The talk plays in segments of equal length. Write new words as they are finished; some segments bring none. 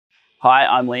Hi,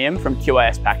 I'm Liam from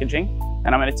QIS Packaging,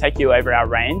 and I'm going to take you over our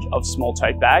range of small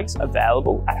tote bags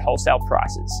available at wholesale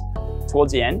prices.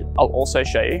 Towards the end, I'll also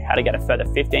show you how to get a further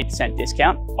 15%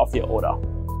 discount off your order.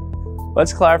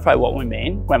 Let's clarify what we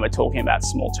mean when we're talking about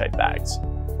small tote bags.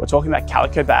 We're talking about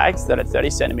Calico bags that are 30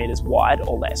 centimeters wide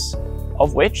or less,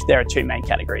 of which there are two main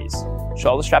categories: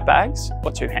 shoulder strap bags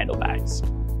or two-handle bags.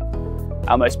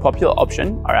 Our most popular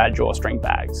option are our drawstring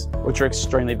bags, which are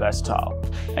extremely versatile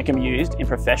and can be used in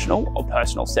professional or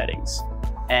personal settings.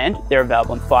 And they're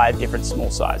available in 5 different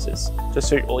small sizes to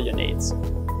suit all your needs.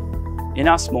 In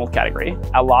our small category,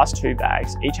 our last 2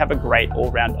 bags each have a great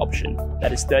all-round option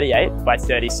that is 38 by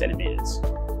 30 centimeters.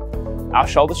 Our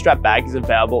shoulder strap bag is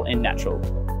available in natural,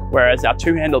 whereas our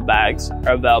two-handle bags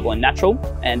are available in natural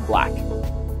and black.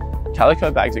 Calico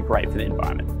bags are great for the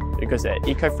environment because they're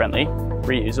eco-friendly,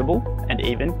 reusable, and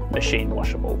even machine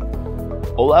washable.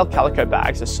 All our Calico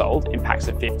bags are sold in packs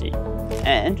of 50,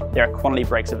 and there are quantity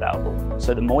breaks available,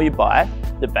 so the more you buy,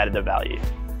 the better the value.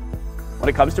 When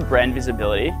it comes to brand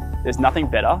visibility, there's nothing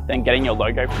better than getting your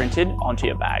logo printed onto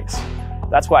your bags.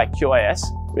 That's why at QIS,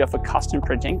 we offer custom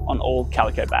printing on all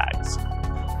Calico bags.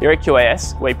 Here at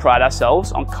QIS, we pride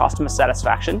ourselves on customer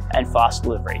satisfaction and fast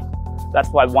delivery. That's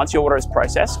why once your order is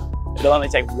processed, it'll only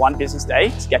take 1 business day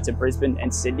to get to Brisbane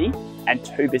and Sydney, and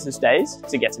 2 business days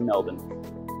to get to Melbourne.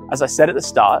 As I said at the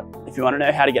start, if you want to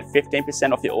know how to get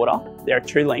 15% off your order, there are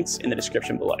 2 links in the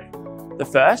description below. The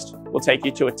first will take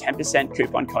you to a 10%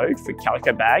 coupon code for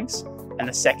Calico bags, and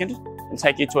the second will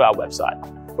take you to our website,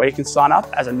 where you can sign up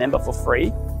as a member for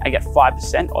free and get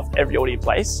 5% off every order you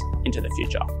place into the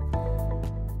future.